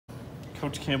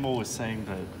Coach Campbell was saying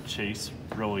that Chase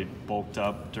really bulked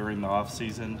up during the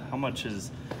offseason. How much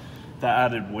is the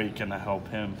added weight going to help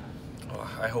him?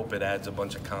 I hope it adds a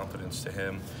bunch of confidence to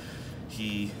him.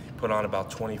 He put on about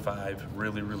 25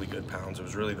 really, really good pounds. It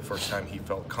was really the first time he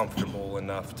felt comfortable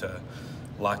enough to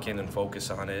lock in and focus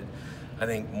on it. I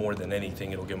think more than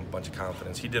anything, it'll give him a bunch of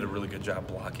confidence. He did a really good job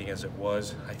blocking as it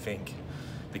was. I think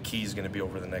the key is going to be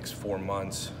over the next 4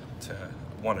 months to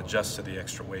want to adjust to the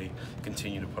extra weight,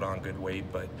 continue to put on good weight.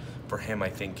 But for him, I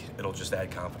think it'll just add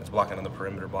confidence. Blocking on the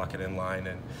perimeter, blocking in line,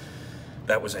 and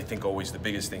that was, I think, always the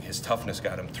biggest thing. His toughness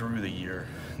got him through the year.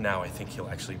 Now I think he'll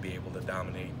actually be able to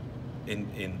dominate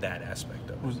in that aspect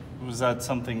of it. Was that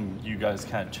something you guys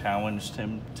kind of challenged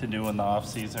him to do in the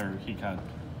offseason, or he kind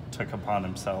of took upon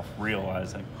himself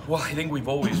realizing? Well, I think we've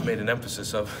always made an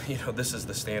emphasis of, this is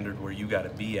the standard where you got to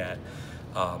be at.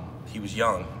 He was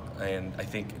young, and I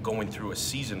think going through a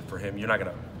season for him, you're not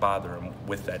going to bother him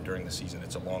with that during the season.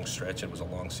 It's a long stretch. It was a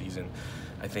long season.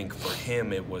 I think for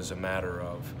him, it was a matter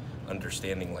of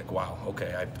understanding, like, wow,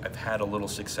 okay, I've had a little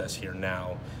success here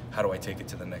now. How do I take it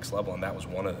to the next level? And that was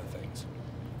one of the things.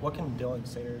 What can Dylan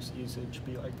Saner's usage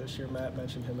be like this year? Matt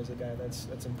mentioned him as a guy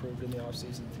that's improved in the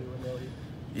offseason too, and really.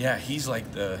 Yeah, he's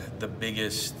like the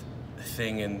biggest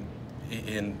thing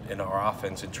in our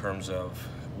offense in terms of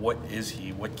what is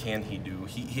he, what can he do.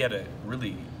 He had a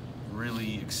really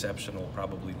exceptional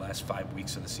probably last 5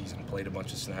 weeks of the season, played a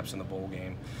bunch of snaps in the bowl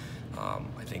game.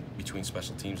 I think between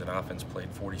special teams and offense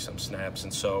played 40-some snaps,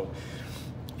 and so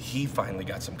he finally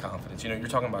got some confidence. You're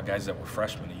talking about guys that were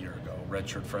freshmen a year ago,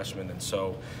 redshirt freshmen, and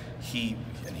so he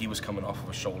was coming off of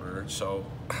a shoulder, so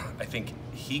I think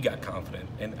he got confident.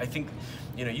 And I think,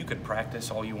 you could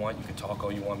practice all you want, you could talk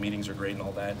all you want, meetings are great and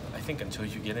all that. I think until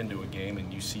you get into a game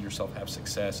and you see yourself have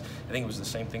success, I think it was the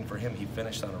same thing for him. He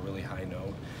finished on a really high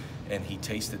note, and he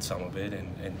tasted some of it,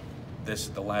 and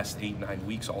the last 8-9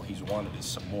 weeks, all he's wanted is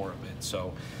some more of it.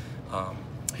 So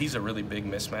he's a really big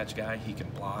mismatch guy. He can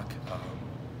block.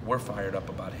 We're fired up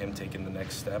about him taking the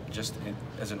next step just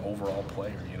as an overall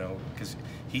player, because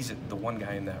he's the one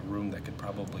guy in that room that could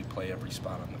probably play every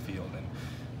spot on the field. And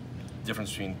the difference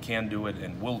between can do it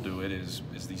and will do it is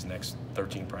these next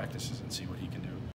 13 practices and see what he can